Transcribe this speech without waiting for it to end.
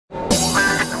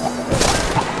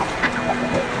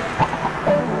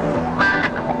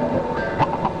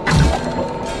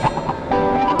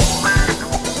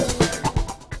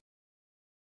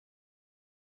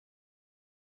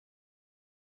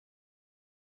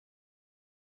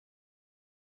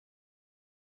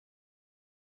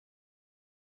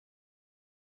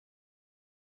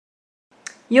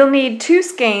You'll need 2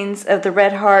 skeins of the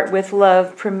Red Heart with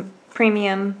Love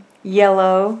Premium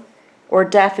Yellow or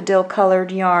Daffodil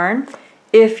colored yarn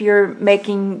if you're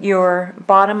making your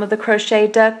bottom of the crochet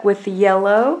duck with the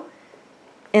yellow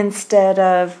instead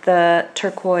of the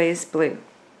turquoise blue.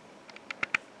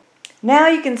 Now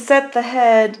you can set the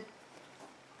head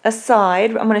aside.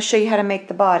 I'm going to show you how to make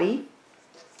the body.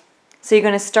 So you're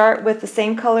going to start with the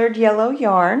same colored yellow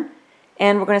yarn,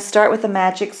 and we're going to start with a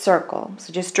magic circle.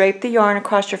 So just drape the yarn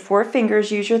across your 4 fingers,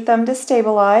 use your thumb to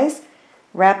stabilize,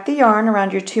 wrap the yarn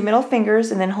around your 2 middle fingers,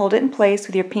 and then hold it in place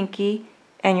with your pinky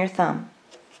and your thumb.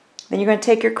 Then you're going to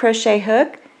take your crochet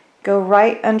hook, go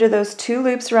right under those 2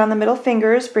 loops around the middle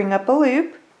fingers, bring up a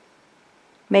loop,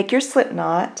 make your slip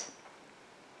knot,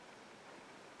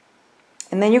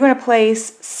 and then you're going to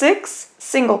place 6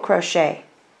 single crochet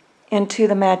into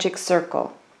the magic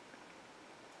circle.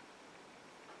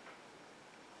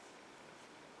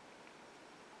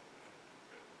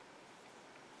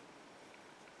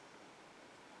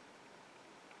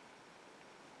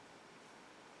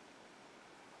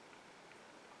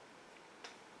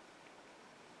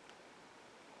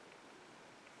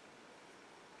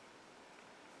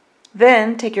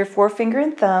 Then take your forefinger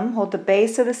and thumb, hold the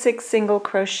base of the 6 single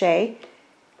crochet,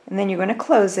 and then you're going to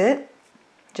close it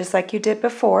just like you did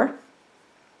before.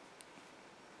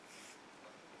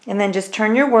 And then just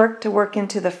turn your work to work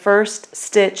into the first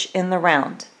stitch in the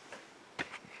round.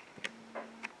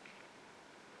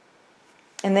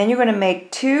 And then you're going to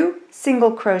make 2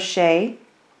 single crochet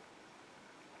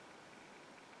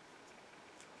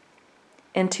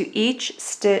into each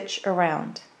stitch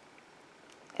around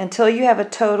until you have a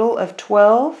total of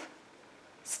 12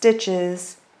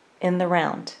 stitches in the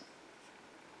round.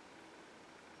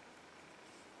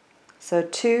 So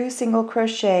 2 single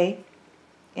crochet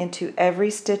into every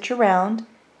stitch around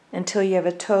until you have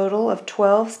a total of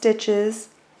 12 stitches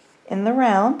in the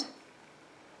round,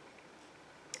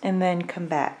 and then come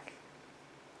back.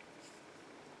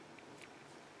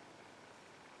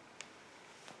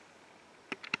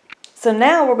 So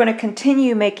now we're going to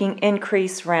continue making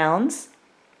increase rounds,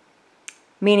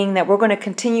 meaning that we're going to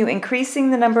continue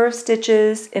increasing the number of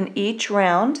stitches in each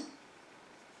round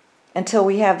until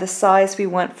we have the size we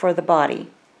want for the body.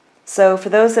 So for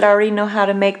those that already know how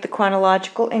to make the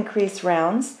chronological increase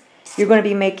rounds, you're going to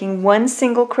be making 1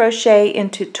 single crochet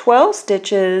into 12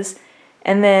 stitches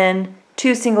and then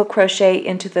 2 single crochet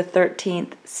into the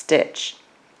 13th stitch.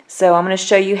 So I'm going to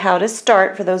show you how to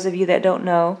start for those of you that don't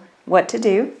know what to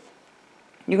do.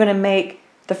 You're going to make,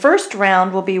 the first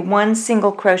round will be 1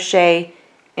 single crochet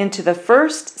into the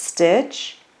first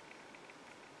stitch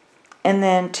and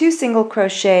then 2 single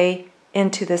crochet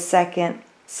into the second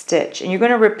stitch. And you're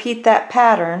going to repeat that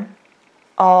pattern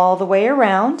all the way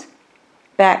around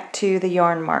back to the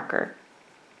yarn marker.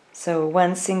 So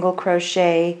 1 single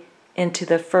crochet into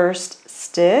the first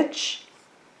stitch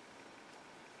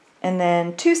and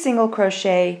then 2 single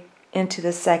crochet into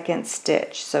the second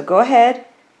stitch. So go ahead,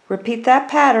 repeat that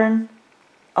pattern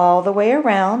all the way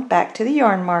around back to the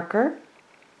yarn marker.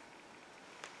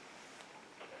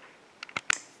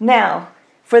 Now,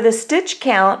 for the stitch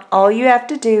count, all you have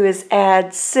to do is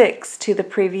add 6 to the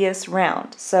previous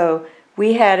round. So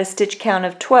we had a stitch count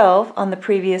of 12 on the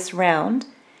previous round.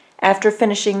 After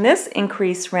finishing this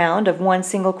increase round of 1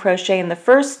 single crochet in the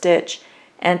first stitch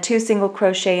and 2 single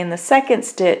crochet in the second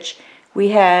stitch, we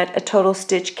had a total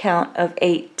stitch count of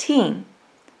 18.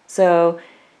 So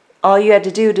all you had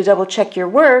to do to double check your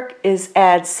work is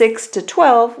add 6 to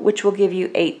 12, which will give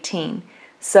you 18.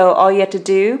 So all you have to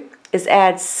do is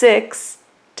add 6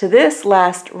 to this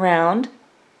last round,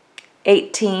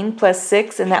 18 plus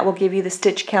 6, and that will give you the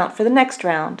stitch count for the next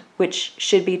round, which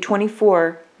should be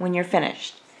 24 when you're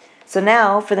finished. So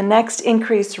now for the next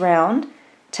increase round,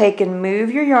 take and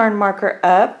move your yarn marker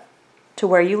up to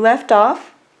where you left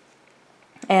off,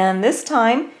 and this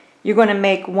time you're going to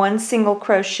make 1 single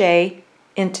crochet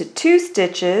into 2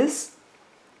 stitches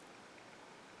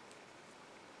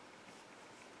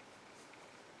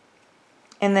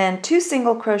and then 2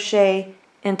 single crochet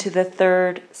into the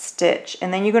 3rd stitch,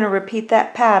 and then you're going to repeat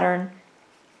that pattern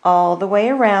all the way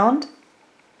around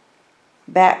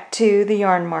back to the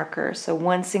yarn marker. So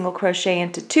 1 single crochet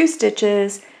into 2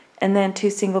 stitches and then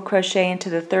 2 single crochet into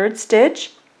the 3rd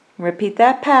stitch. Repeat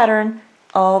that pattern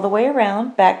all the way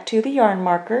around back to the yarn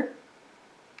marker.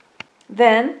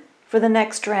 Then for the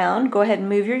next round, go ahead and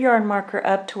move your yarn marker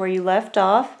up to where you left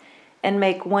off and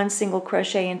make 1 single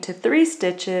crochet into 3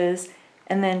 stitches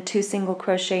and then 2 single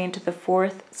crochet into the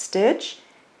 4th stitch,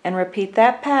 and repeat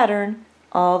that pattern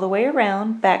all the way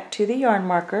around back to the yarn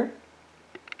marker.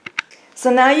 So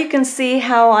now you can see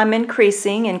how I'm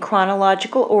increasing in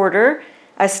chronological order.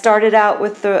 I started out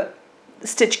with the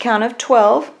stitch count of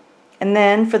 12, and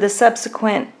then for the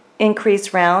subsequent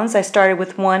increase rounds I started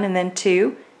with 1 and then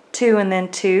 2, 2 and then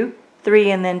 2,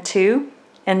 3 and then 2,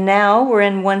 and now we're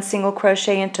in 1 single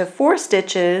crochet into 4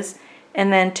 stitches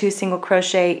and then 2 single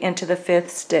crochet into the 5th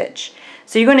stitch.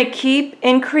 So you're going to keep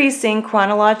increasing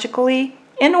chronologically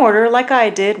in order like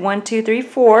I did, 1, 2, 3,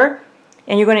 4,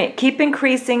 and you're going to keep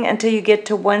increasing until you get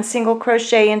to 1 single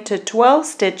crochet into 12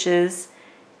 stitches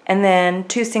and then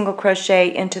 2 single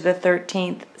crochet into the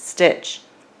 13th stitch,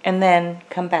 and then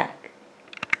come back.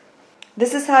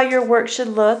 This is how your work should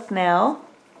look now,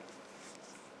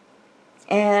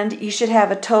 and you should have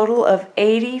a total of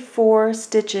 84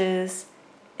 stitches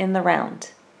in the round.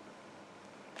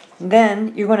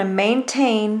 Then you're going to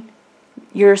maintain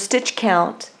your stitch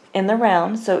count in the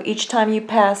round, so each time you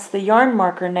pass the yarn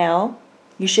marker now,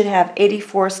 you should have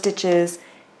 84 stitches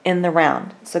in the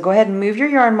round. So go ahead and move your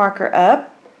yarn marker up,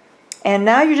 and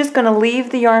now you're just going to leave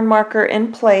the yarn marker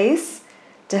in place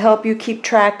to help you keep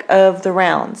track of the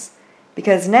rounds,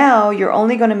 because now you're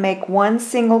only going to make 1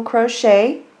 single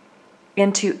crochet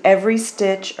into every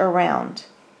stitch around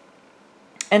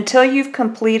until you've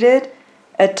completed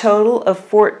a total of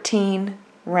 14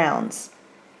 rounds.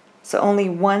 So only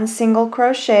 1 single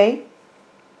crochet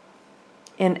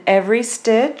in every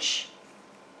stitch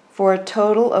for a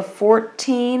total of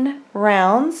 14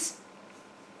 rounds,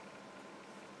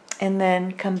 and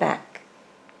then come back.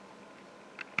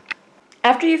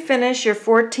 After you finish your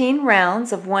 14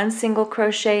 rounds of 1 single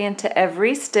crochet into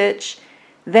every stitch,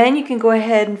 then you can go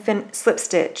ahead and slip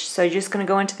stitch. So you're just going to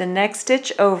go into the next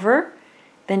stitch over,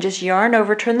 then just yarn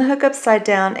over, turn the hook upside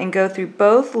down, and go through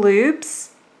both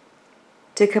loops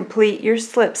to complete your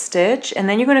slip stitch, and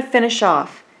then you're going to finish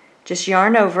off. Just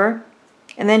yarn over,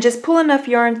 and then just pull enough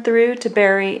yarn through to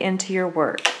bury into your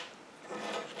work.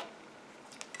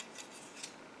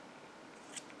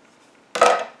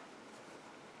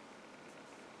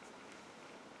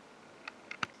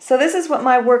 So this is what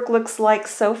my work looks like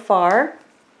so far.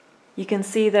 You can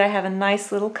see that I have a nice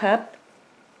little cup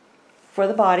for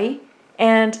the body,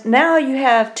 and now you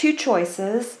have 2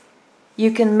 choices.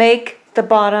 You can make the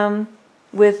bottom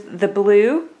with the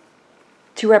blue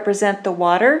to represent the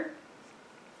water,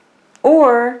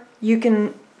 or you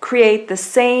can create the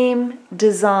same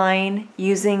design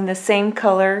using the same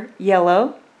color,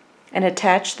 yellow, and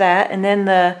attach that, and then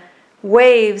the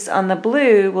waves on the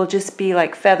blue will just be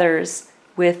like feathers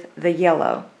with the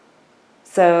yellow.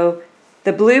 So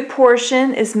the blue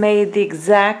portion is made the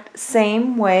exact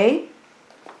same way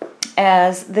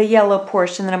as the yellow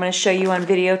portion that I'm going to show you on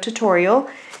video tutorial.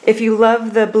 If you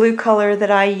love the blue color that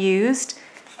I used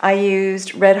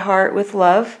Red Heart with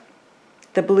Love,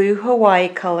 the blue Hawaii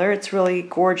color. It's really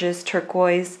gorgeous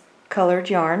turquoise colored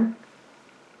yarn.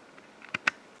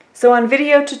 So on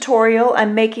video tutorial,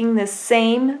 I'm making this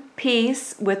same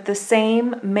piece with the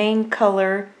same main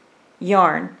color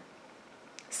yarn.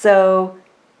 So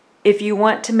if you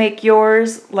want to make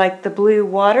yours like the blue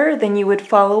water, then you would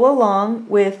follow along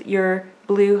with your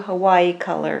blue Hawaii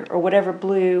color, or whatever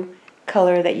blue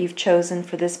color that you've chosen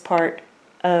for this part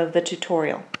of the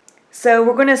tutorial. So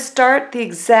we're going to start the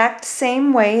exact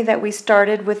same way that we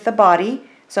started with the body.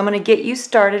 So I'm going to get you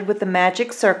started with the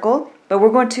magic circle, but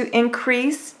we're going to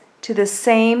increase to the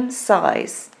same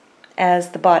size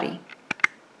as the body.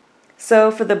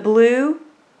 So for the blue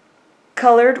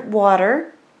colored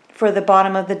water for the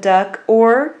bottom of the duck,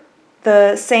 or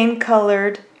the same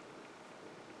colored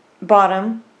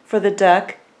bottom for the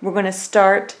duck, we're going to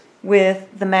start with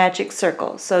the magic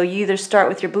circle. So you either start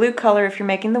with your blue color if you're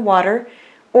making the water,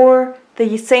 or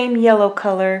the same yellow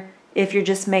color if you're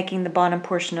just making the bottom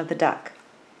portion of the duck.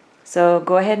 So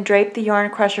go ahead and drape the yarn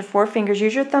across your 4 fingers.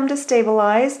 Use your thumb to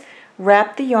stabilize.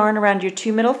 Wrap the yarn around your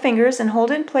 2 middle fingers and hold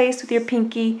it in place with your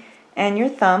pinky and your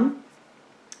thumb.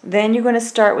 Then you're going to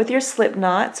start with your slip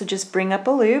knot, so just bring up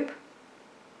a loop.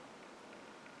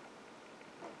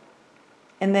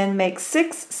 And then make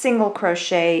 6 single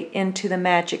crochet into the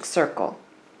magic circle.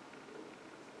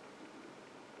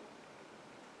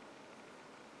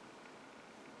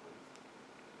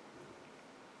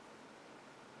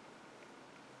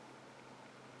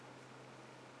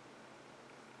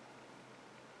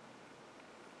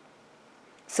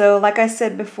 So like I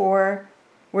said before,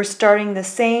 we're starting the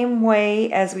same way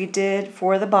as we did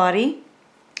for the body.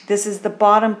 This is the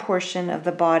bottom portion of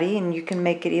the body, and you can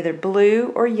make it either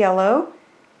blue or yellow,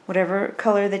 whatever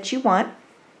color that you want.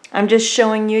 I'm just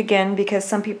showing you again because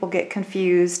some people get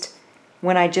confused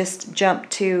when I just jump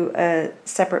to a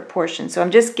separate portion. So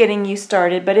I'm just getting you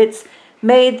started, but it's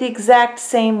made the exact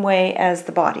same way as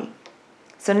the body.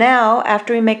 So now,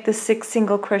 after we make the 6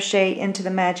 single crochet into the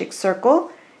magic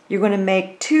circle, you're going to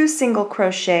make 2 single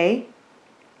crochet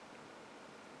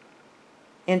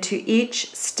into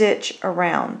each stitch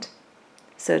around.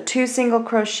 So 2 single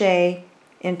crochet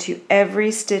into every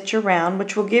stitch around,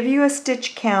 which will give you a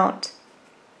stitch count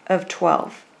of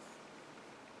 12.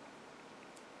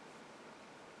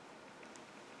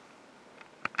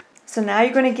 So now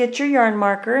you're going to get your yarn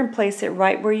marker and place it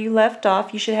right where you left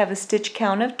off. You should have a stitch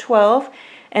count of 12.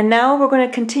 And now we're going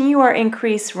to continue our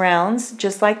increase rounds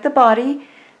just like the body.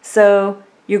 So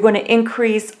you're going to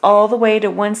increase all the way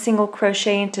to 1 single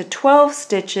crochet into 12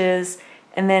 stitches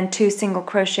and then 2 single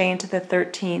crochet into the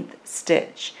 13th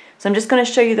stitch. So I'm just going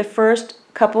to show you the first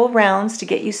couple rounds to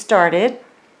get you started.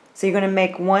 So you're going to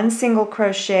make 1 single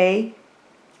crochet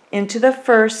into the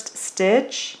first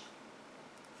stitch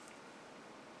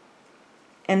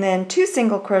and then 2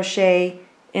 single crochet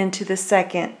into the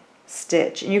second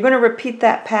stitch. And you're going to repeat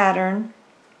that pattern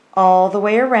all the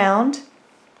way around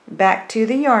back to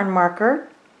the yarn marker.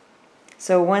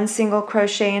 So 1 single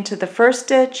crochet into the first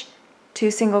stitch,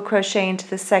 2 single crochet into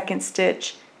the second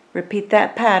stitch. Repeat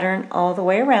that pattern all the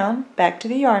way around back to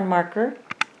the yarn marker.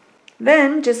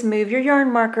 Then just move your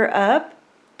yarn marker up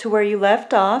to where you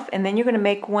left off, and then you're going to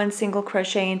make 1 single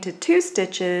crochet into 2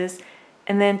 stitches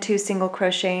and then 2 single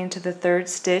crochet into the third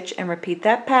stitch, and repeat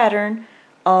that pattern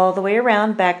all the way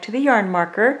around back to the yarn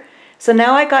marker. So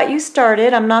now I got you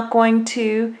started. I'm not going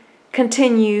to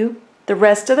continue the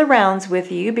rest of the rounds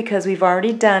with you because we've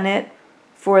already done it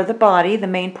for the body, the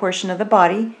main portion of the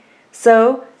body.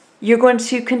 So you're going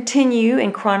to continue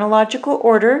in chronological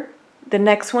order. The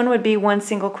next one would be 1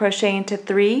 single crochet into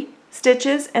 3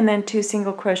 stitches and then 2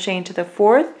 single crochet into the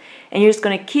 4th, and you're just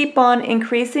going to keep on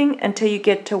increasing until you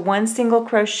get to 1 single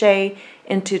crochet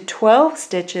into 12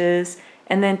 stitches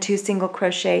and then 2 single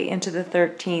crochet into the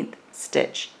 13th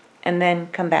stitch, and then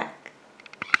come back.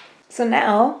 So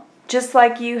now, just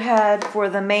like you had for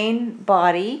the main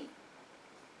body,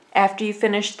 after you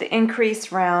finish the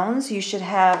increase rounds, you should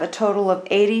have a total of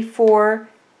 84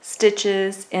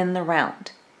 stitches in the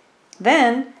round.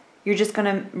 Then you're just going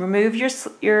to remove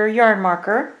your yarn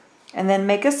marker and then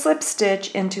make a slip stitch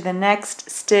into the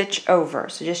next stitch over.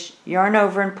 So just yarn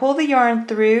over and pull the yarn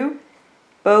through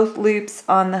both loops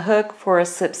on the hook for a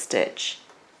slip stitch.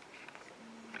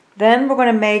 Then we're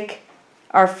going to make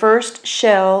our first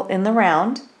shell in the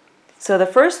round. So the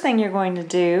first thing you're going to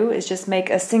do is just make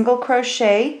a single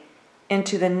crochet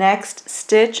into the next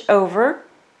stitch over.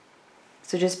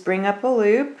 So just bring up a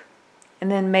loop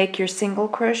and then make your single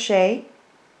crochet.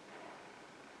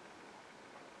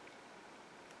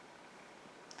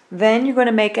 Then you're going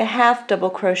to make a half double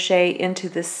crochet into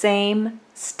the same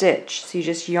stitch. So you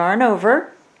just yarn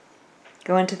over,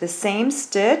 go into the same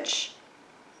stitch,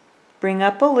 bring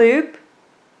up a loop.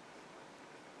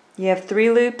 You have 3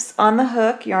 loops on the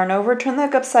hook, yarn over, turn the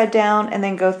hook upside down, and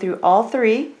then go through all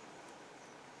 3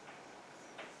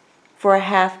 for a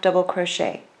half double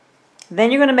crochet.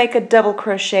 Then you're going to make a double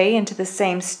crochet into the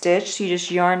same stitch. So you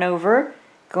just yarn over,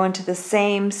 go into the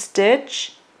same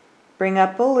stitch, bring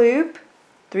up a loop,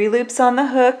 3 loops on the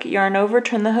hook, yarn over,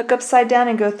 turn the hook upside down,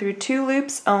 and go through 2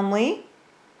 loops only.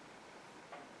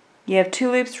 You have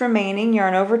 2 loops remaining,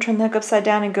 yarn over, turn the hook upside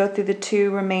down, and go through the 2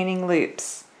 remaining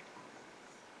loops.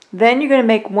 Then you're going to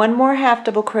make 1 more half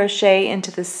double crochet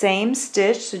into the same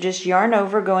stitch, so just yarn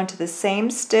over, go into the same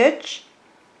stitch,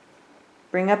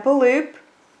 bring up a loop,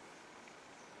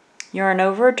 yarn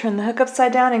over, turn the hook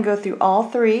upside down, and go through all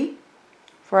 3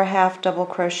 for a half double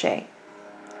crochet.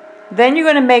 Then you're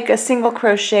going to make a single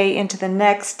crochet into the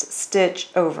next stitch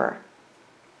over.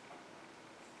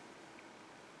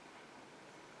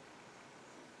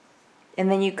 And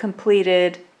then you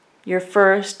completed your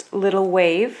first little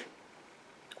wave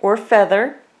or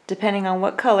feather, depending on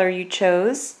what color you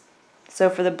chose. So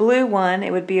for the blue one,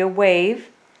 it would be a wave,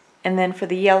 and then for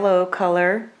the yellow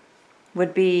color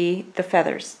would be the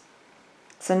feathers.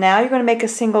 So now you're going to make a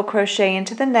single crochet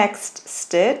into the next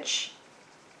stitch.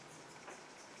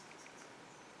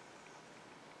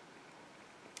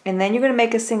 And then you're going to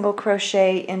make a single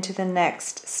crochet into the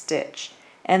next stitch.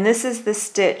 And this is the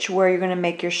stitch where you're going to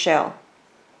make your shell.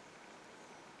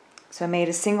 So I made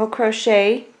a single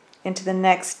crochet into the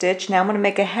next stitch. Now I'm going to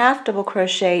make a half double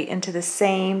crochet into the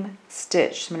same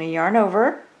stitch. So I'm going to yarn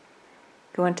over,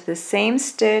 go into the same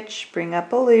stitch, bring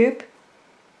up a loop,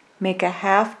 make a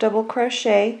half double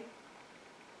crochet,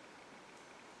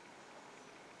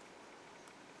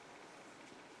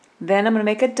 then I'm going to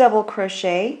make a double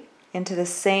crochet into the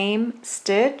same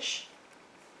stitch,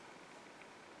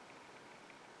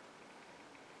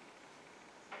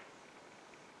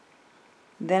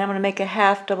 then I'm going to make a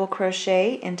half double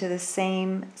crochet into the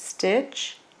same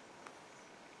stitch,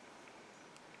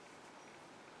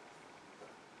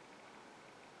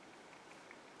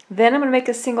 Then I'm going to make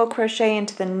a single crochet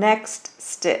into the next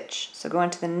stitch. So go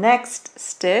into the next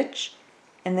stitch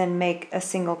and then make a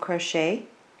single crochet.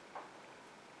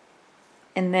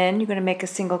 And then you're going to make a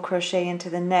single crochet into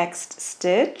the next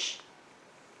stitch.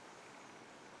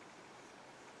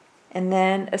 And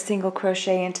then a single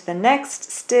crochet into the next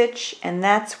stitch, and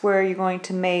that's where you're going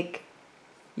to make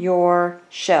your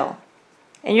shell.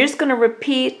 And you're just going to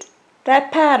repeat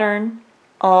that pattern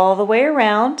all the way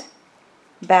around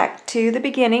back to the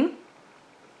beginning.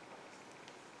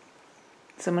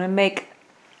 So I'm going to make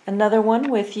another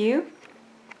one with you.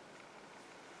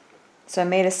 So I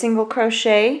made a single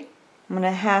crochet. I'm going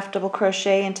to half double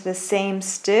crochet into the same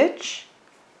stitch.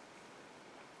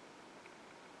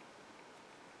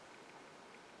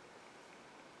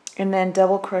 And then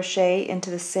double crochet into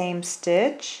the same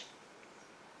stitch.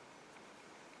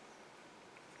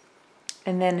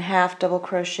 And then half double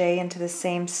crochet into the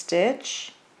same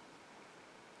stitch.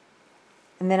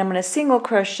 And then I'm going to single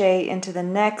crochet into the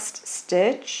next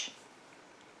stitch.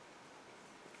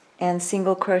 And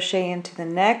single crochet into the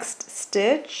next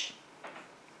stitch.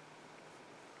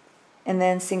 And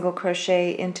then single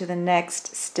crochet into the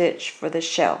next stitch for the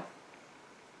shell.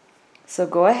 So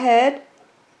go ahead,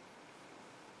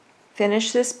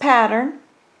 finish this pattern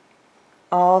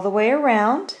all the way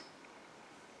around.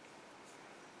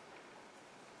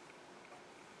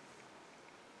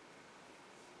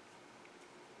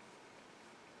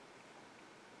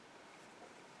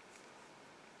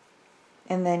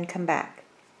 And then come back.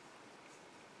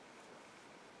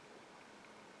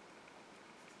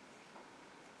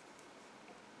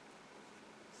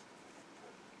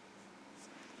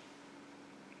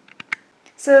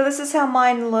 So this is how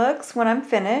mine looks when I'm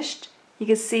finished. You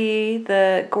can see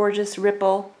the gorgeous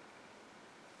ripple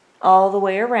all the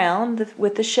way around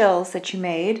with the shells that you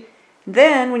made.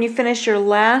 Then when you finish your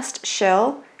last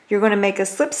shell, you're going to make a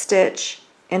slip stitch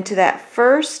into that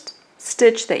first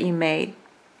stitch that you made.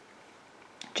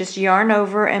 Just yarn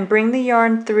over and bring the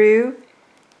yarn through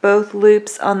both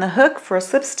loops on the hook for a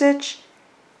slip stitch.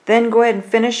 Then go ahead and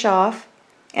finish off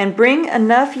and bring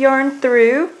enough yarn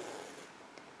through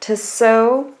to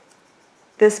sew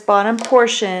this bottom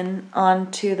portion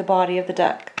onto the body of the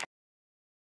duck.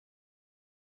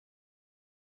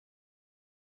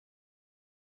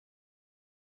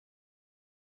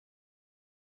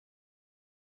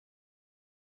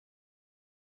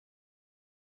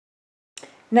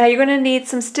 Now you're going to need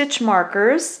some stitch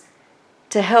markers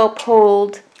to help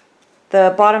hold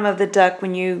the bottom of the duck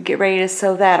when you get ready to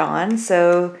sew that on.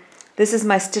 So this is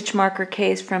my stitch marker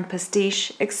case from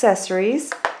Pastiche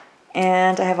Accessories,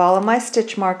 and I have all of my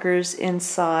stitch markers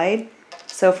inside.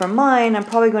 So for mine, I'm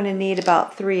probably going to need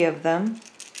about 3 of them.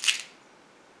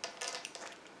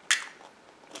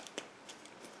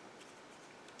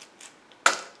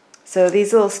 So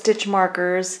these little stitch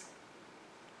markers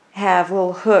have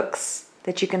little hooks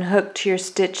that you can hook to your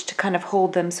stitch to kind of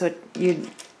hold them so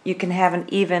you can have an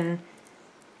even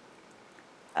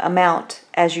amount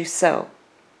as you sew.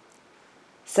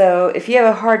 So if you have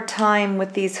a hard time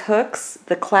with these hooks,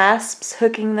 the clasps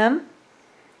hooking them,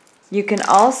 you can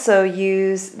also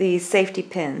use these safety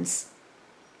pins.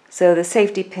 So the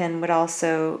safety pin would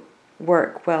also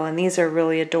work well, and these are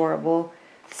really adorable.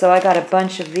 So I got a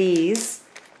bunch of these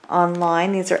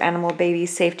online. These are Animal Baby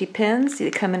safety pins. They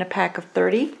come in a pack of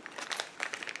 30.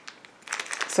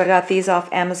 So I got these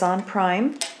off Amazon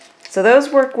Prime. So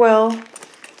those work well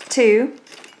too,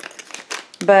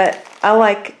 but I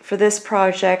like, for this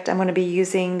project, I'm going to be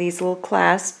using these little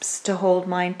clasps to hold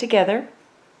mine together.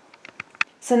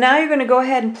 So now you're going to go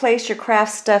ahead and place your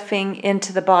craft stuffing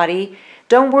into the body.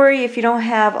 Don't worry if you don't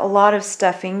have a lot of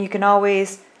stuffing. You can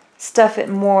always stuff it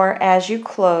more as you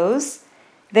close.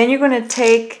 Then you're going to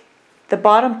take the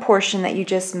bottom portion that you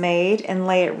just made and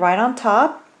lay it right on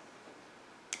top.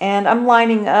 And I'm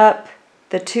lining up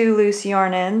the 2 loose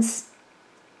yarn ends.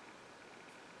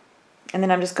 And then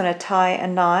I'm just going to tie a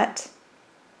knot.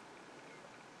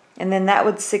 And then that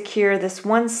would secure this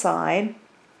one side.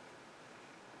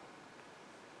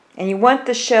 And you want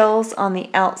the shells on the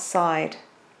outside.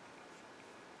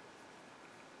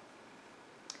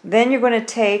 Then you're going to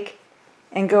take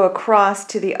and go across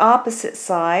to the opposite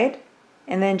side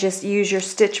and then just use your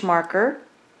stitch marker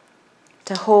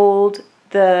to hold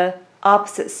the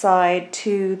opposite side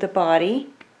to the body.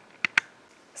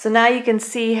 So now you can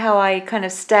see how I kind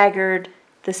of staggered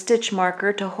the stitch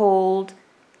marker to hold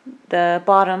the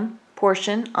bottom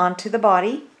portion onto the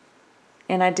body,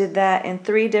 and I did that in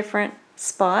 3 different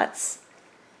spots.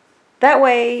 That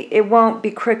way it won't be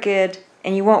crooked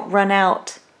and you won't run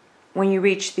out when you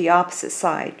reach the opposite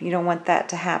side. You don't want that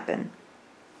to happen.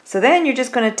 So then you're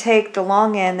just going to take the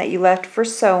long end that you left for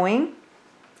sewing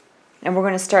and we're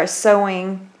going to start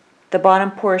sewing the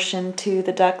bottom portion to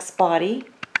the duck's body.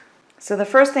 So the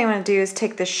first thing I'm going to do is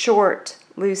take the short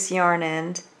loose yarn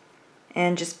end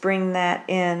and just bring that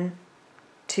in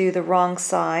to the wrong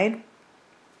side,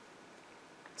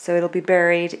 so it'll be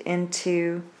buried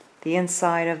into the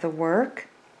inside of the work.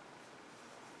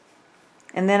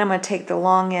 And then I'm going to take the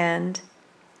long end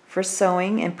for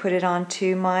sewing and put it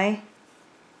onto my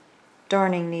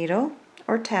darning needle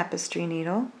or tapestry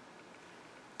needle.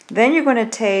 Then you're going to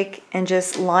take and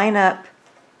just line up.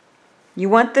 You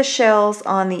want the shells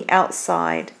on the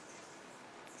outside,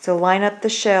 so line up the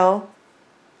shell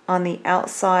on the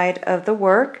outside of the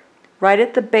work. Right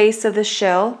at the base of the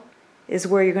shell is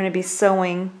where you're going to be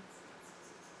sewing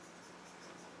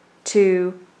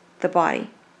to the body.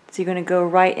 So you're going to go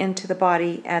right into the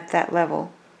body at that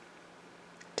level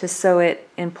to sew it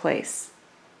in place.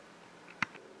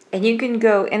 And you can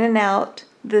go in and out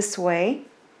this way.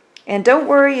 And don't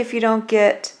worry if you don't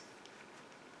get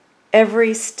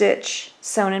every stitch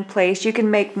sewn in place. You can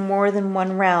make more than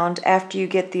one round after you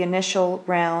get the initial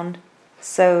round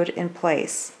sewed in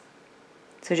place.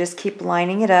 So just keep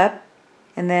lining it up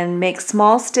and then make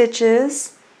small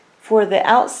stitches for the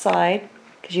outside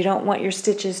because you don't want your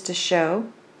stitches to show.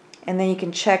 And then you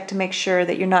can check to make sure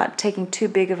that you're not taking too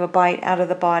big of a bite out of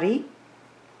the body.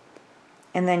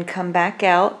 And then come back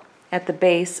out at the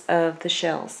base of the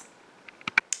shells.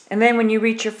 And then when you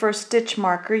reach your first stitch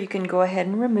marker, you can go ahead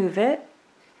and remove it.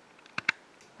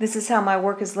 This is how my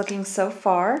work is looking so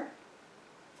far.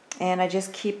 And I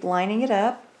just keep lining it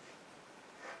up.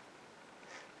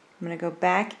 I'm going to go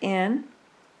back in.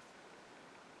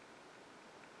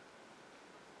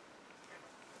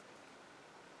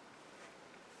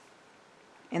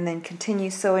 And then continue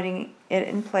sewing it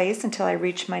in place until I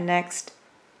reach my next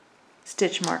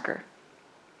stitch marker.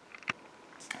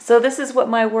 So this is what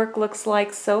my work looks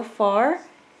like so far,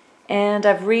 and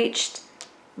I've reached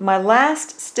my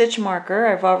last stitch marker.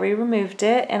 I've already removed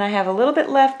it, and I have a little bit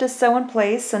left to sew in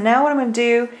place. So now what I'm going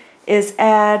to do is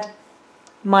add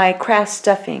my craft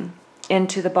stuffing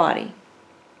into the body.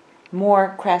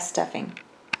 More craft stuffing.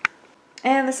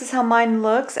 And this is how mine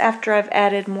looks after I've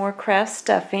added more craft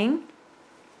stuffing.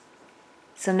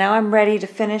 So now I'm ready to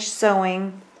finish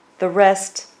sewing the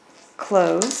rest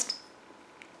closed.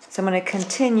 So I'm going to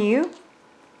continue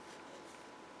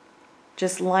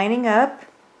just lining up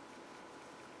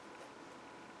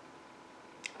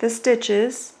the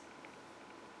stitches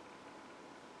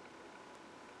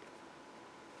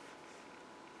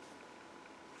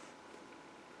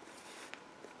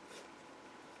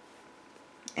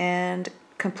and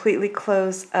completely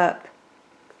close up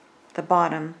the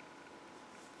bottom.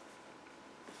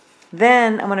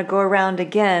 Then I'm going to go around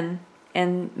again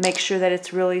and make sure that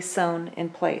it's really sewn in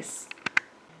place.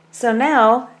 So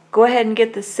now go ahead and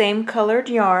get the same colored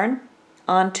yarn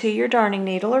onto your darning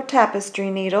needle or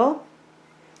tapestry needle,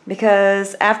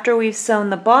 because after we've sewn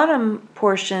the bottom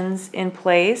portions in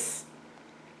place,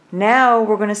 now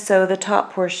we're going to sew the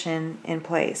top portion in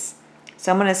place.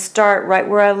 So I'm going to start right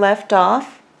where I left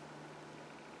off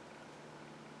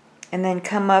and then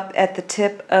come up at the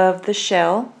tip of the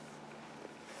shell.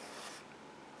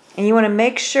 And you want to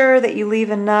make sure that you leave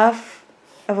enough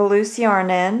of a loose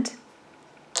yarn end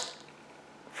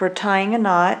for tying a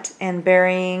knot and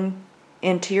burying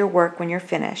into your work when you're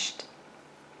finished.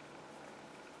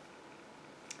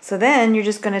 So then you're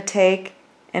just going to take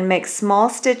and make small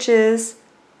stitches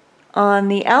on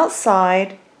the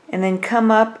outside and then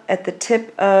come up at the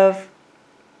tip of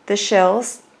the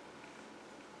shells.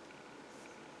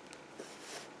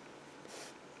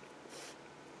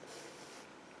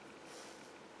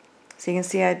 So you can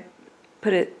see I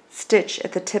put a stitch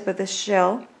at the tip of the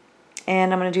shell,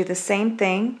 and I'm going to do the same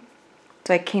thing.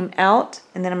 So I came out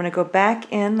and then I'm going to go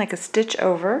back in like a stitch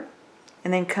over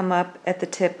and then come up at the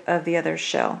tip of the other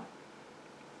shell.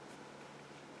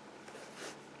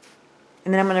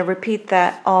 And then I'm going to repeat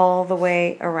that all the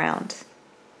way around.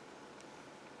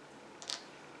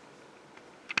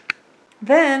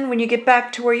 Then when you get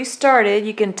back to where you started,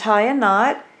 you can tie a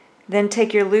knot. Then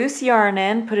take your loose yarn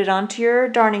end, put it onto your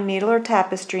darning needle or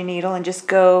tapestry needle, and just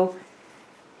go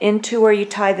into where you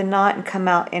tie the knot and come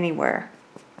out anywhere.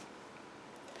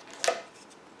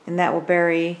 And that will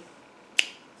bury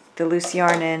the loose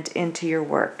yarn end into your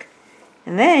work.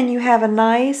 And then you have a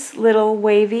nice little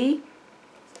wavy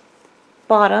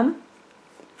bottom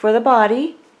for the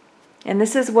body. And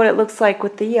this is what it looks like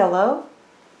with the yellow.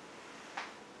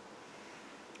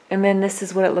 And then this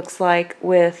is what it looks like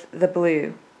with the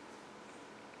blue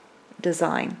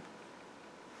design.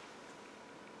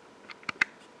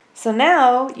 So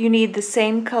now you need the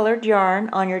same colored yarn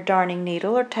on your darning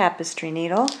needle or tapestry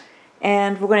needle,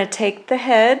 and we're going to take the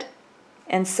head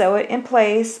and sew it in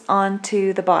place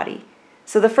onto the body.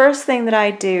 So the first thing that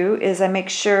I do is I make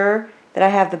sure that I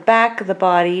have the back of the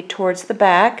body towards the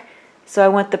back. So I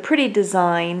want the pretty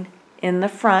design in the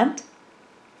front.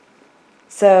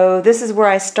 So this is where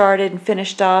I started and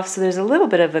finished off, so there's a little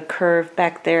bit of a curve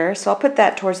back there. So I'll put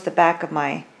that towards the back of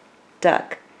my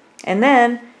duck. And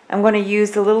then I'm going to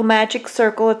use the little magic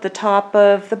circle at the top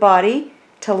of the body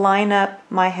to line up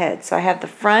my head. So I have the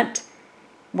front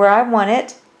where I want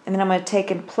it, and then I'm going to take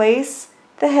and place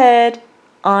the head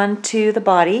onto the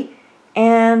body,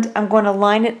 and I'm going to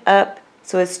line it up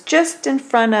so it's just in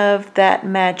front of that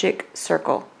magic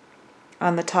circle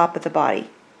on the top of the body.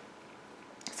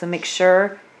 So make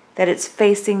sure that it's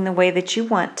facing the way that you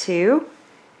want to.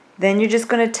 Then you're just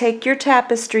going to take your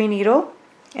tapestry needle,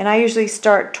 and I usually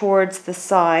start towards the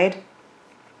side,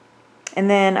 and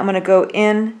then I'm going to go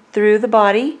in through the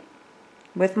body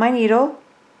with my needle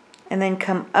and then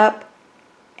come up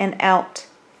and out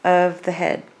of the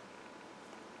head.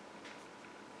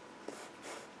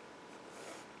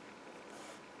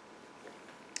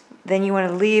 Then you want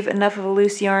to leave enough of a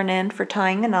loose yarn end for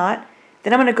tying a knot.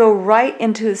 Then I'm going to go right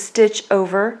into a stitch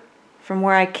over from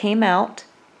where I came out.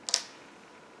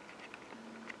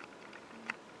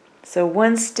 So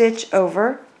one stitch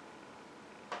over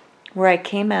where I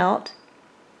came out.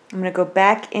 I'm going to go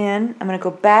back in. I'm going to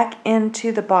go back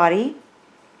into the body.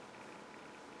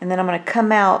 And then I'm going to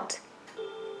come out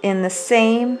in the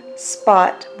same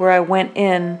spot where I went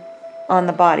in on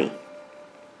the body.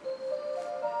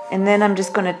 And then I'm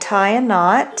just going to tie a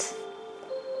knot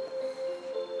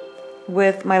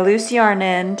with my loose yarn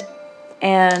end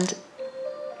and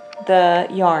the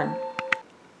yarn.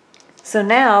 So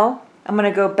now I'm going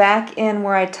to go back in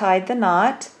where I tied the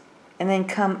knot and then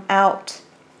come out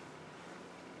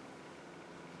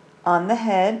on the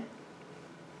head.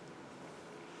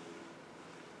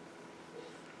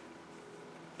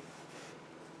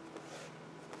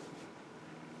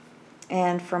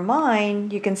 And for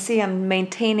mine, you can see I'm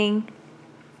maintaining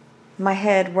my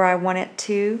head where I want it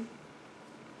to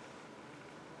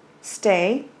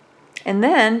stay. And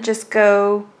then just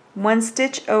go one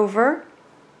stitch over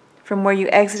from where you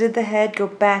exited the head, go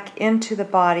back into the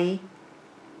body,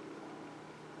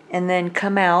 and then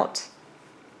come out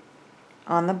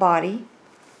on the body.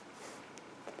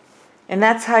 And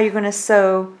that's how you're going to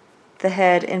sew the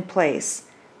head in place.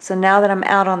 So now that I'm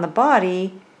out on the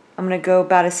body, I'm going to go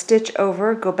about a stitch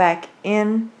over, go back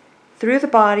in through the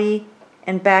body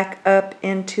and back up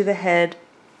into the head,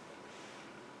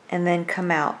 and then come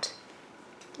out.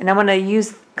 And I'm going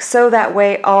to sew that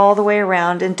way all the way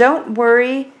around. And don't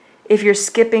worry if you're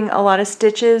skipping a lot of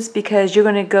stitches, because you're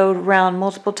going to go around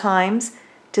multiple times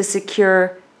to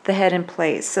secure the head in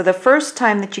place. So the first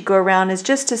time that you go around is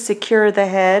just to secure the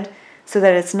head so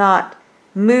that it's not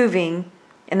moving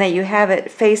and that you have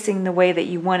it facing the way that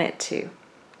you want it to.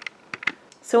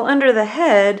 So under the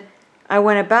head, I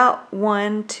went about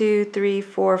 1, 2, 3,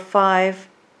 4, 5,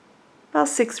 about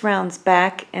 6 rounds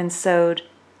back and sewed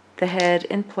the head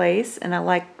in place, and I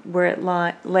like where it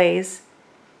lays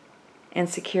and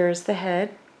secures the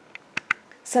head.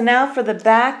 So now for the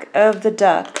back of the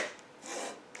duck,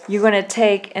 you're going to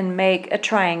take and make a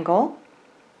triangle.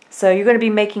 So you're going to be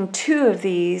making 2 of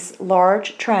these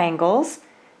large triangles.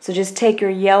 So just take your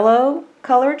yellow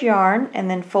colored yarn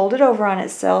and then fold it over on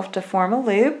itself to form a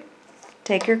loop.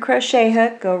 Take your crochet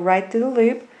hook, go right through the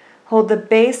loop, hold the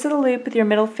base of the loop with your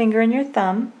middle finger and your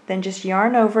thumb, then just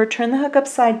yarn over, turn the hook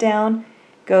upside down,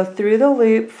 go through the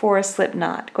loop for a slip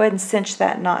knot. Go ahead and cinch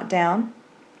that knot down.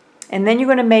 And then you're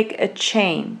going to make a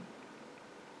chain.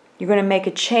 You're going to make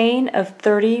a chain of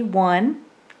 31.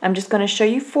 I'm just going to show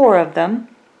you 4 of them.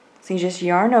 So you just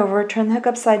yarn over, turn the hook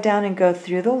upside down, and go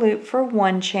through the loop for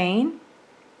 1 chain,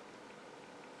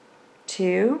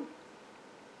 2,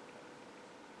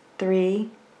 3,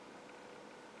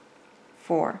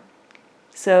 4.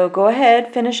 So go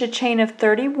ahead, finish a chain of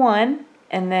 31,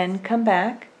 and then come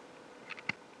back.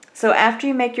 So after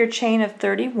you make your chain of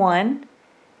 31,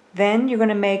 then you're going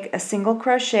to make a single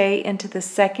crochet into the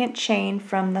second chain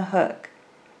from the hook.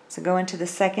 So go into the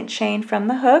second chain from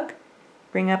the hook,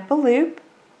 bring up a loop,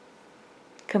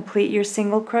 complete your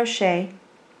single crochet.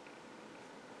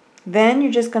 Then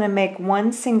you're just going to make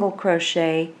 1 single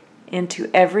crochet into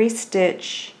every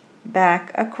stitch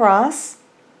back across,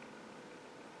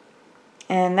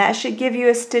 and that should give you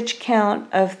a stitch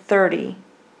count of 30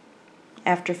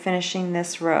 after finishing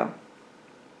this row.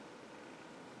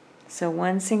 So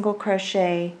 1 single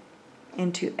crochet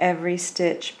into every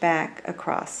stitch back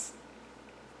across.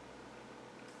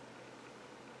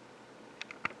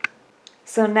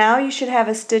 So now you should have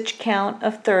a stitch count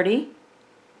of 30.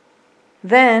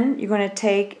 Then you're going to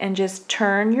take and just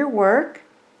turn your work.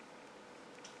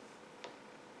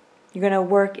 You're going to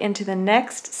work into the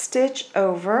next stitch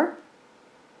over,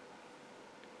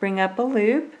 bring up a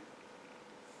loop,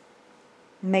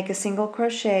 make a single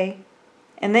crochet,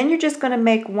 and then you're just going to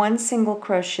make one single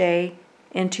crochet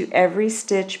into every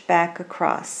stitch back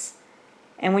across.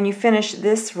 And when you finish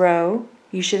this row,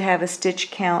 you should have a stitch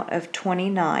count of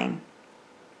 29.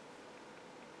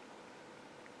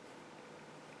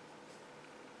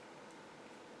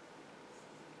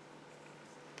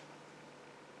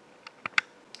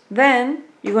 Then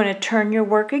you're going to turn your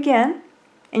work again,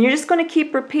 and you're just going to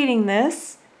keep repeating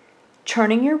this,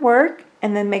 turning your work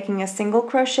and then making a single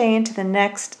crochet into the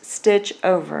next stitch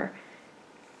over.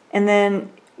 And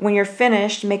then when you're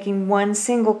finished making one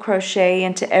single crochet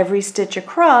into every stitch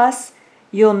across,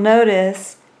 you'll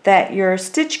notice that your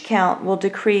stitch count will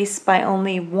decrease by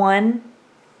only one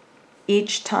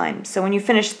each time. So when you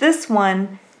finish this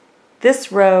one,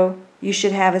 this row, you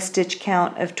should have a stitch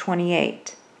count of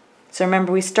 28. So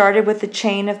remember, we started with a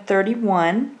chain of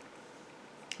 31,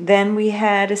 then we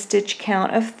had a stitch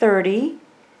count of 30,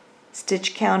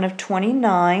 stitch count of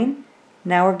 29,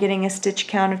 now we're getting a stitch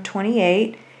count of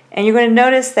 28, and you're going to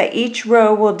notice that each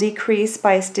row will decrease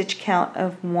by a stitch count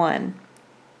of 1,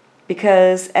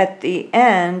 because at the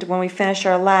end, when we finish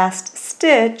our last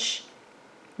stitch,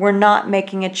 we're not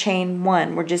making a chain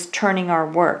 1, we're just turning our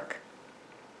work.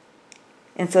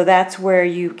 And so that's where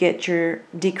you get your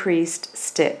decreased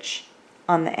stitch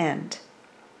on the end.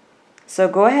 So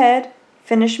go ahead,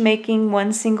 finish making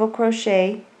one single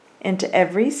crochet into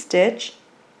every stitch,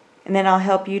 and then I'll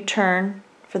help you turn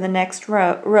for the next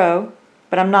row,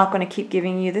 but I'm not going to keep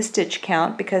giving you the stitch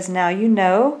count because now you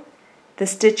know the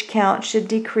stitch count should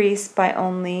decrease by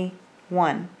only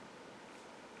 1.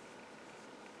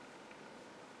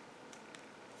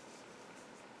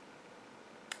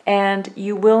 And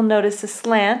you will notice a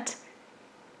slant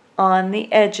on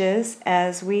the edges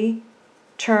as we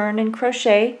turn and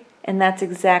crochet, and that's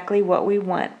exactly what we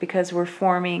want because we're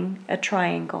forming a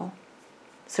triangle.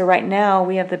 So right now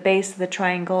we have the base of the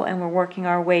triangle and we're working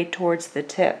our way towards the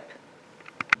tip.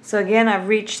 So again, I've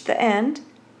reached the end,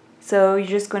 so you're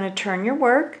just going to turn your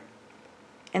work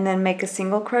and then make a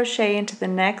single crochet into the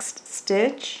next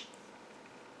stitch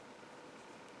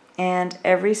and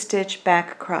every stitch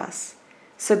back across.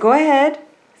 So go ahead,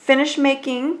 finish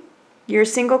making your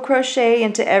single crochet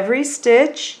into every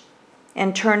stitch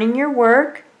and turning your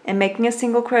work and making a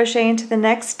single crochet into the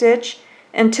next stitch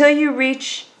until you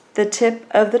reach the tip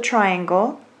of the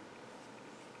triangle,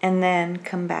 and then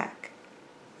come back.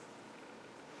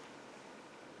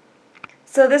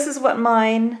 So this is what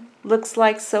mine looks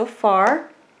like so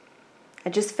far. I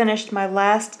just finished my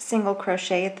last single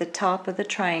crochet at the top of the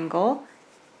triangle.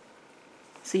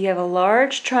 So you have a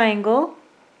large triangle.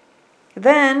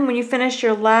 Then when you finish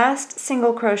your last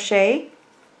single crochet,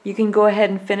 you can go ahead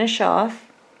and finish off.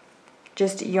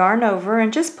 Just yarn over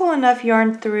and just pull enough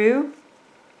yarn through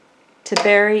to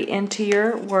bury into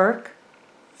your work.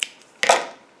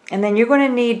 And then you're going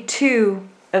to need 2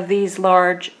 of these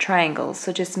large triangles,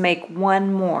 so just make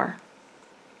one more.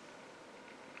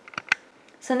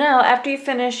 So now after you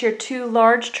finish your 2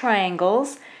 large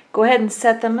triangles, go ahead and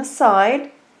set them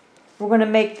aside. We're going to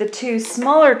make the 2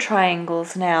 smaller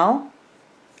triangles now.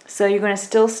 So you're going to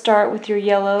still start with your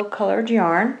yellow colored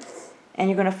yarn, and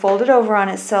you're going to fold it over on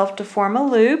itself to form a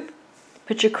loop.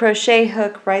 Put your crochet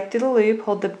hook right through the loop,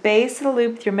 hold the base of the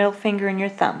loop with your middle finger and your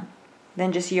thumb.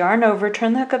 Then just yarn over,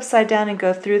 turn the hook upside down and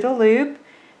go through the loop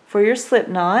for your slip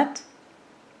knot.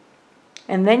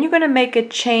 And then you're going to make a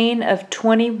chain of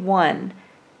 21.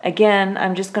 Again,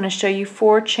 I'm just going to show you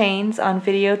 4 chains on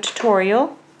video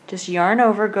tutorial. Just yarn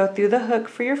over, go through the hook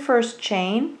for your first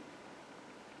chain,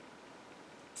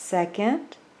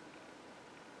 second,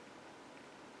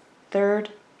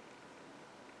 third,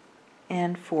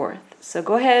 and fourth. So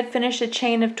go ahead, finish a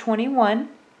chain of 21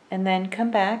 and then come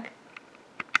back.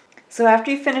 So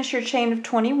after you finish your chain of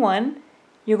 21,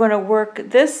 you're going to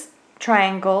work this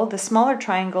triangle, the smaller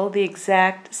triangle, the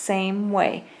exact same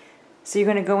way. So you're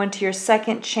going to go into your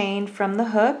second chain from the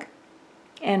hook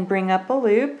and bring up a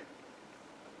loop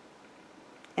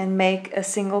and make a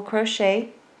single crochet.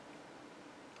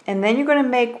 And then you're going to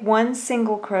make one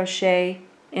single crochet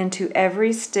into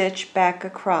every stitch back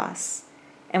across.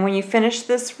 And when you finish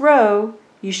this row,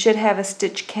 you should have a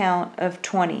stitch count of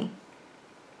 20.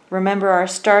 Remember, our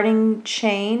starting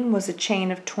chain was a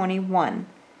chain of 21.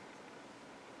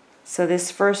 So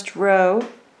this first row,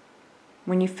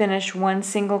 when you finish one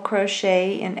single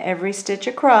crochet in every stitch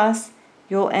across,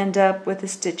 you'll end up with a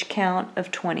stitch count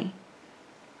of 20.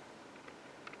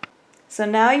 So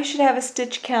now you should have a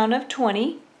stitch count of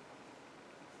 20.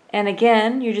 And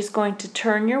again, you're just going to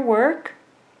turn your work.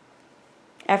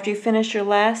 After you finish your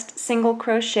last single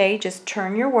crochet, just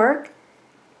turn your work,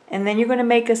 and then you're going to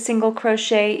make a single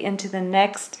crochet into the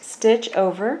next stitch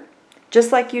over,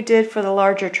 just like you did for the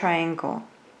larger triangle.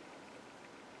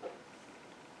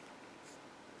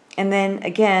 And then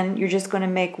again, you're just going to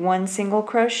make one single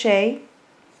crochet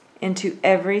into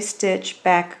every stitch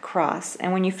back across.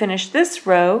 And when you finish this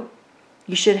row,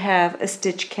 you should have a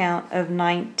stitch count of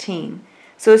 19.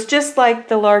 So it's just like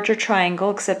the larger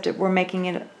triangle, except that we're making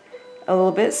it a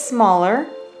little bit smaller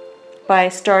by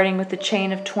starting with the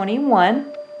chain of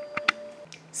 21.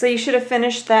 So you should have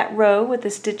finished that row with a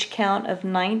stitch count of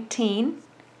 19.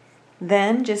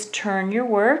 Then just turn your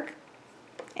work,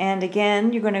 and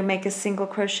again you're going to make a single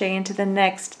crochet into the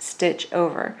next stitch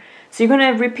over. So you're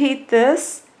going to repeat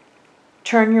this.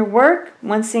 Turn your work,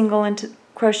 one single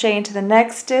crochet into the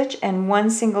next stitch, and one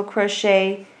single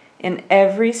crochet in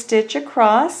every stitch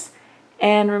across.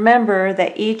 And remember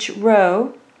that each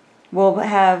row will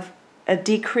have a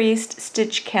decreased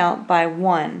stitch count by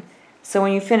 1. So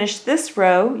when you finish this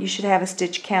row, you should have a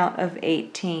stitch count of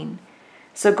 18.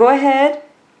 So go ahead,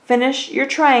 finish your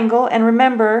triangle, and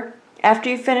remember, after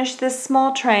you finish this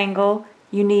small triangle,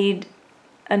 you need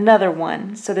another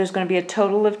one. So there's going to be a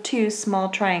total of 2 small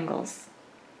triangles.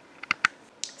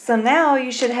 So now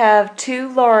you should have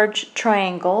 2 large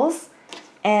triangles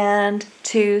and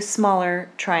 2 smaller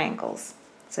triangles.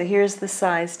 So here's the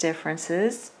size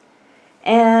differences.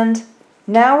 And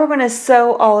now we're going to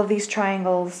sew all of these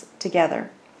triangles together.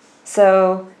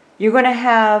 So you're going to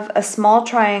have a small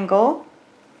triangle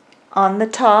on the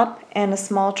top and a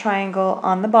small triangle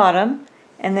on the bottom,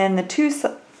 and then the 2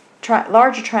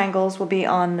 larger triangles will be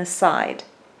on the side.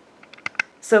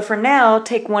 So for now,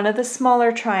 take one of the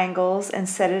smaller triangles and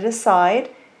set it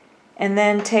aside, and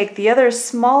then take the other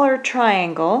smaller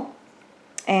triangle,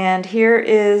 and here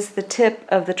is the tip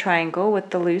of the triangle with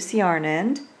the loose yarn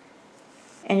end,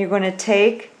 and you're going to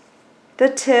take the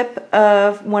tip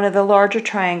of one of the larger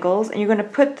triangles and you're going to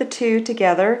put the 2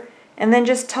 together, and then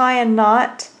just tie a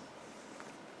knot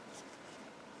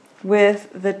with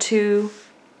the 2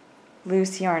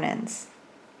 loose yarn ends.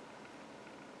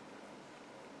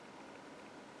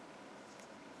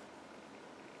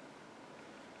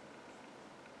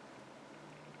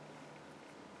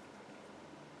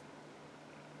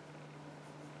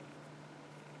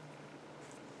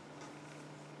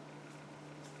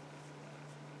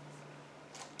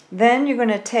 Then you're going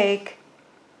to take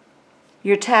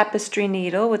your tapestry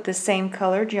needle with the same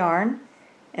colored yarn,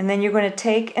 and then you're going to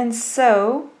take and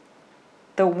sew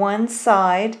the one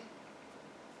side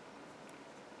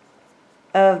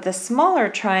of the smaller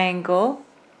triangle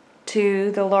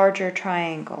to the larger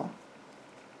triangle.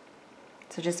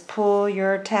 So just pull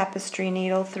your tapestry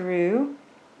needle through,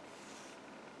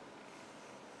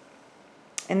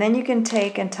 and then you can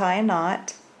take and tie a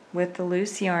knot with the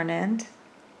loose yarn end.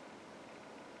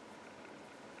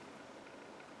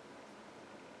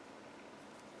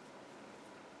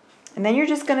 And then you're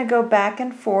just going to go back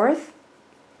and forth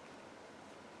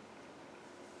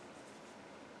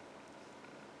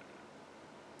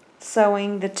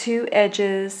sewing the 2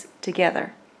 edges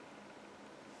together.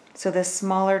 So the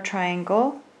smaller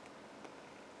triangle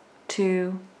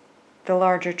to the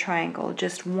larger triangle,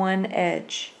 just one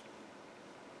edge.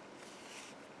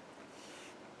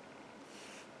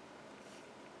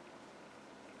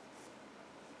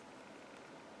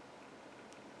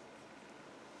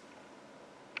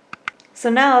 So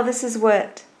now this is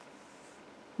what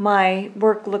my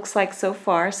work looks like so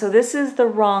far. So this is the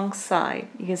wrong side.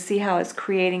 You can see how it's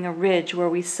creating a ridge where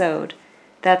we sewed.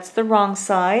 That's the wrong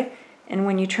side, and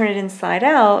when you turn it inside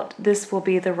out, this will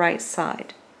be the right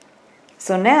side.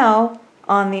 So now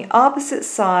on the opposite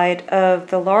side of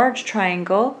the large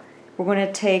triangle, we're going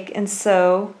to take and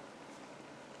sew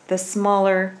the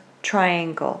smaller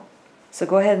triangle. So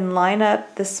go ahead and line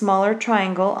up the smaller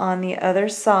triangle on the other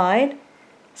side,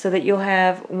 so that you'll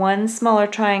have one smaller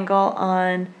triangle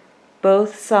on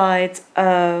both sides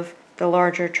of the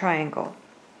larger triangle.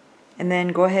 And then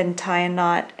go ahead and tie a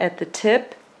knot at the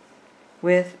tip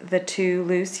with the 2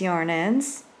 loose yarn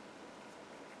ends.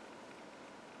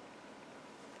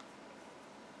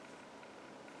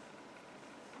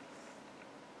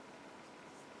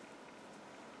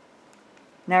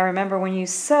 Now remember, when you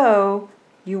sew,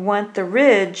 you want the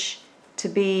ridge to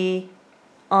be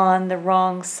on the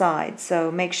wrong side. So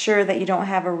make sure that you don't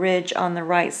have a ridge on the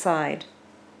right side,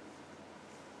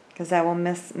 because that will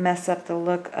mess up the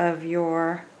look of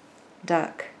your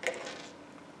duck.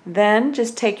 Then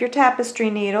just take your tapestry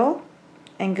needle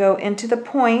and go into the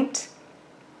point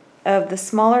of the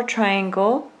smaller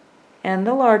triangle and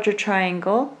the larger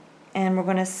triangle, and we're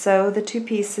going to sew the two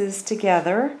pieces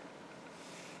together.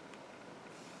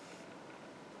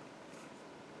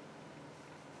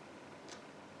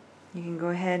 You can go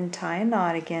ahead and tie a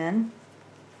knot again.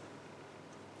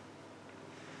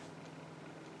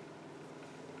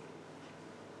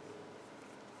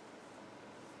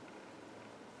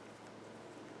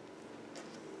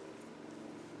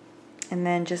 And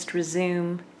then just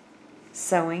resume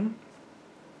sewing.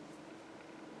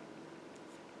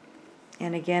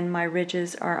 And again, my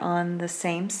ridges are on the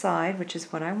same side, which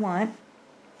is what I want.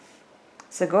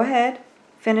 So go ahead,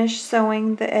 finish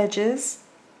sewing the edges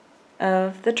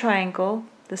of the triangle,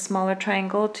 the smaller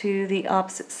triangle, to the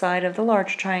opposite side of the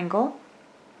large triangle.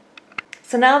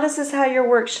 So now this is how your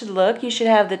work should look. You should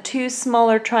have the two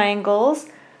smaller triangles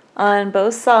on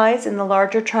both sides and the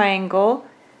larger triangle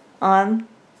on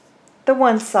the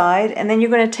one side, and then you're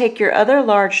going to take your other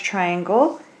large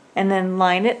triangle and then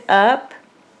line it up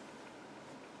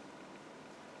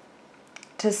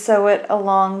to sew it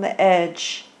along the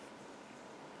edge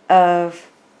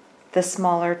of the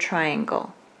smaller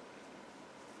triangle.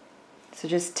 So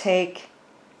just take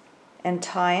and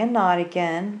tie a knot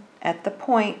again at the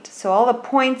point, so all the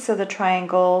points of the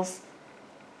triangles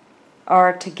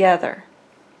are together.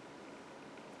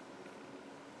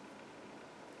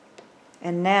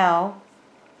 And now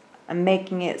I'm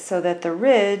making it so that the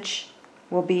ridge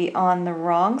will be on the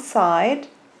wrong side.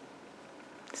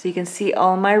 So you can see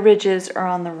all my ridges are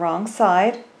on the wrong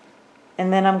side.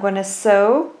 And then I'm going to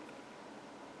sew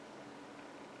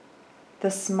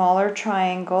the smaller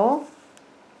triangle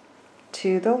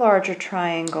to the larger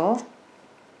triangle.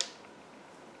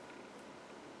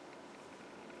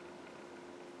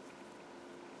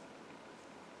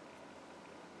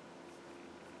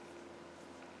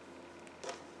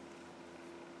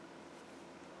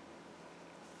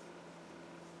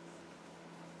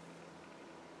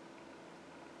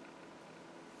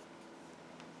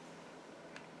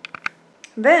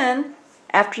 Then,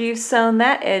 after you've sewn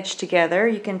that edge together,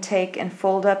 you can take and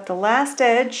fold up the last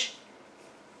edge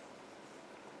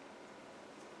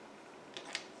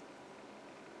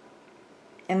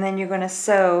and then you're going to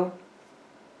sew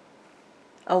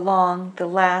along the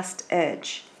last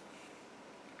edge.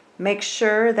 Make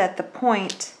sure that the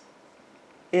point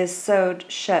is sewed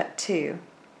shut too.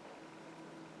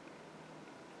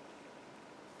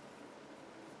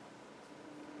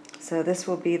 So this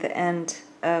will be the end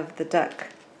of the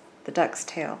duck's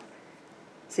tail.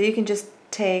 So you can just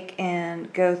take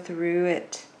and go through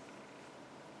it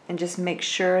and just make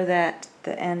sure that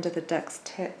the end of the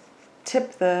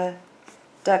tip the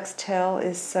duck's tail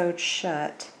is sewed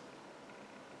shut.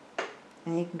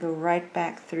 And you can go right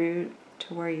back through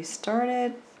to where you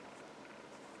started.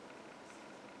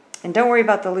 And don't worry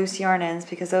about the loose yarn ends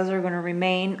because those are going to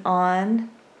remain on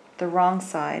the wrong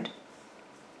side.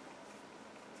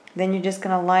 Then you're just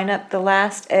going to line up the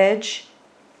last edge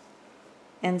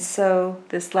and sew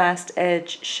this last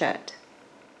edge shut.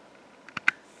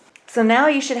 So now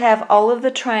you should have all of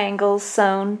the triangles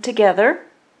sewn together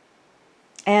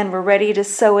and we're ready to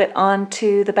sew it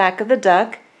onto the back of the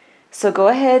duck. So go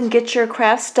ahead and get your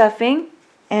craft stuffing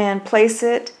and place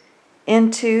it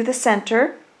into the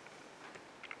center.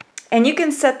 And you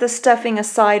can set the stuffing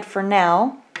aside for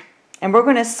now, and we're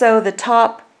going to sew the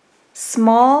top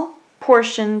small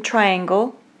portion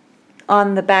triangle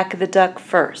on the back of the duck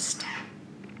first.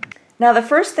 Now the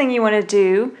first thing you want to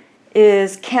do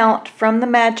is count from the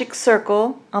magic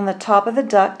circle on the top of the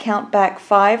duck, count back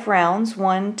 5 rounds,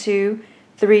 1, 2,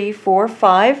 3, 4,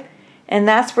 5, and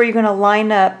that's where you're going to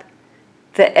line up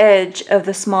the edge of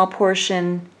the small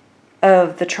portion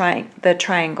of the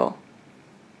triangle.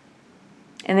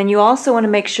 And then you also want to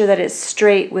make sure that it's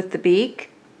straight with the beak,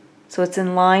 so it's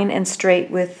in line and straight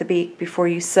with the beak before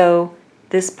you sew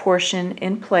this portion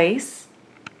in place.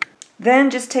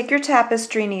 Then just take your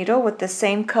tapestry needle with the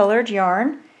same colored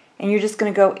yarn and you're just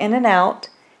going to go in and out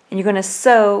and you're going to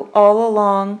sew all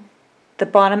along the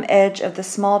bottom edge of the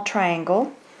small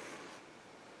triangle.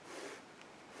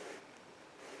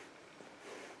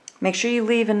 Make sure you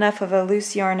leave enough of a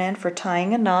loose yarn end for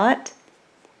tying a knot.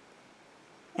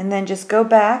 And then just go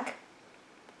back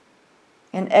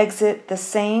and exit the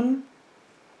same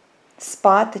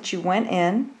spot that you went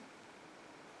in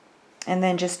and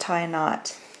then just tie a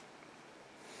knot.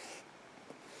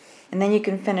 And then you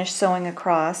can finish sewing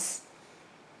across,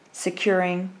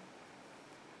 securing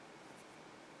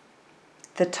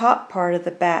the top part of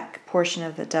the back portion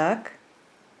of the duck.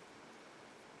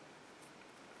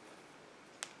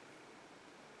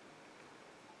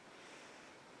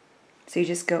 So you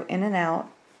just go in and out.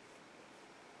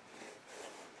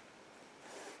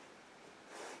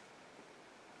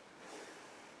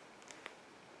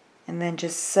 and then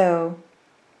just sew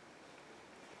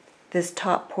this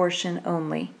top portion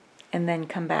only, and then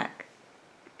come back.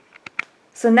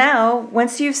 So now,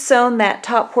 once you've sewn that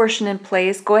top portion in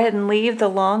place, go ahead and leave the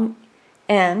long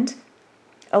end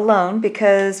alone,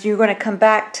 because you're going to come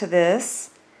back to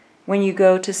this when you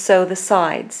go to sew the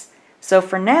sides. So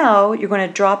for now, you're going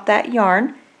to drop that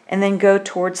yarn and then go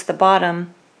towards the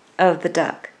bottom of the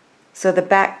duck. So the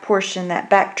back portion, that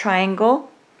back triangle,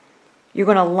 you're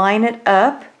going to line it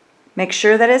up, make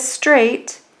sure that it's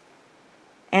straight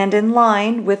and in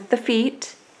line with the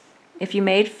feet, if you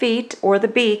made feet, or the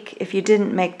beak if you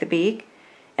didn't make the beak,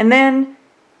 and then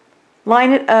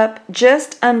line it up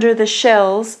just under the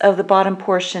shells of the bottom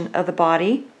portion of the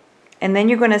body, and then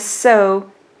you're going to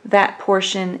sew that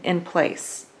portion in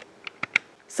place.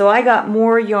 So I got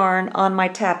more yarn on my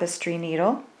tapestry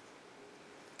needle,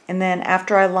 and then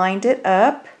after I lined it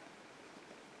up,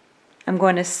 I'm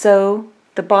going to sew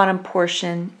the bottom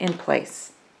portion in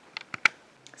place.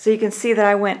 So you can see that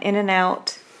I went in and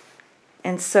out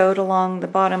and sewed along the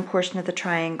bottom portion of the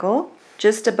triangle,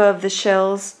 just above the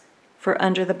shells for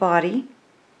under the body.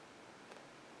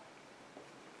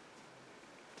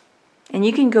 And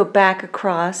you can go back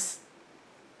across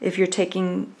if you're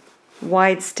taking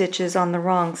wide stitches on the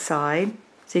wrong side.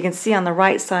 So you can see on the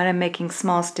right side I'm making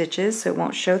small stitches so it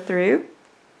won't show through.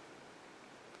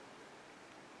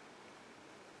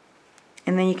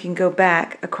 And then you can go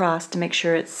back across to make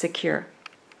sure it's secure.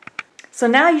 So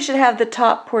now you should have the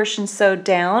top portion sewed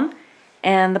down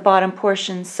and the bottom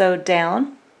portion sewed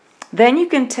down. Then you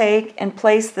can take and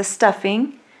place the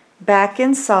stuffing back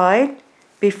inside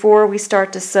before we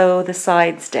start to sew the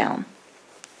sides down.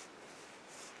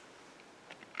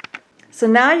 So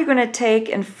now you're going to take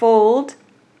and fold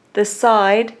the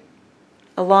side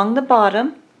along the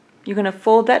bottom. You're going to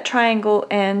fold that triangle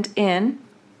end in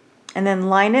and then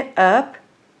line it up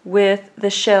with the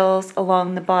shells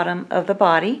along the bottom of the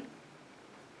body.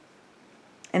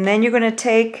 And then you're going to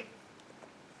take,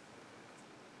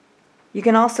 you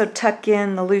can also tuck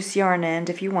in the loose yarn end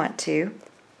if you want to,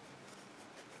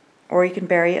 or you can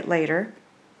bury it later.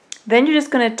 Then you're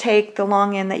just going to take the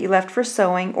long end that you left for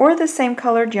sewing, or the same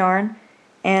colored yarn,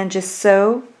 and just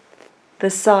sew the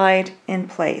side in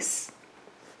place.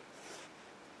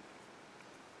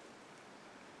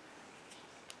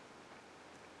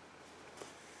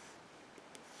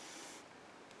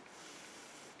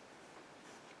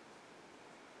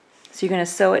 So you're going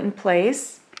to sew it in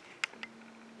place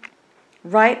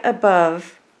right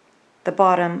above the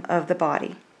bottom of the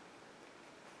body.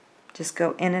 Just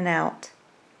go in and out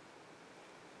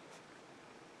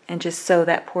and just sew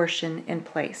that portion in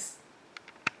place.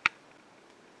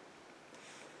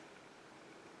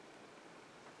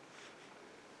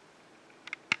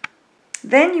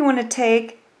 Then you want to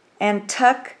take and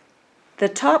tuck the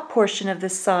top portion of the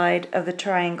side of the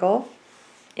triangle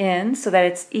in so that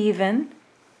it's even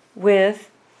with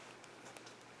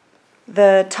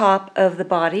the top of the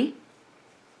body.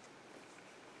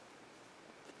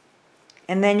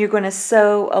 And then you're going to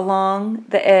sew along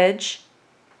the edge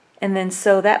and then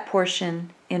sew that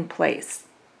portion in place.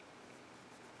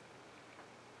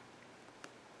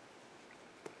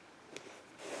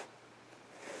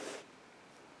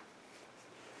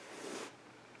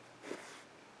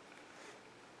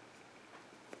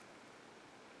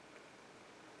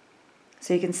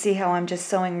 So you can see how I'm just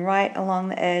sewing right along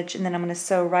the edge, and then I'm going to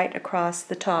sew right across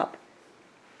the top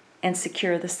and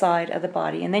secure the side of the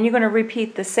body. And then you're going to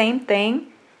repeat the same thing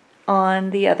on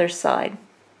the other side.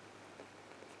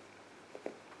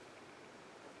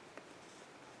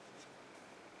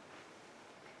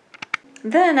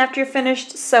 Then after you're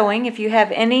finished sewing, if you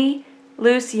have any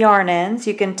loose yarn ends,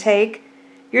 you can take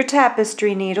your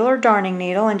tapestry needle or darning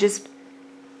needle and just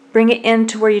bring it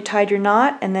into where you tied your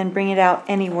knot, and then bring it out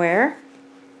anywhere,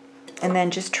 and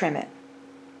then just trim it.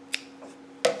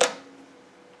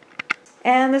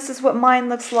 And this is what mine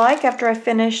looks like after I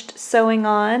finished sewing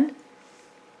on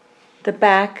the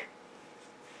back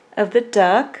of the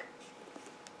duck.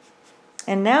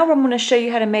 And now I'm going to show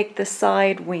you how to make the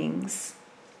side wings.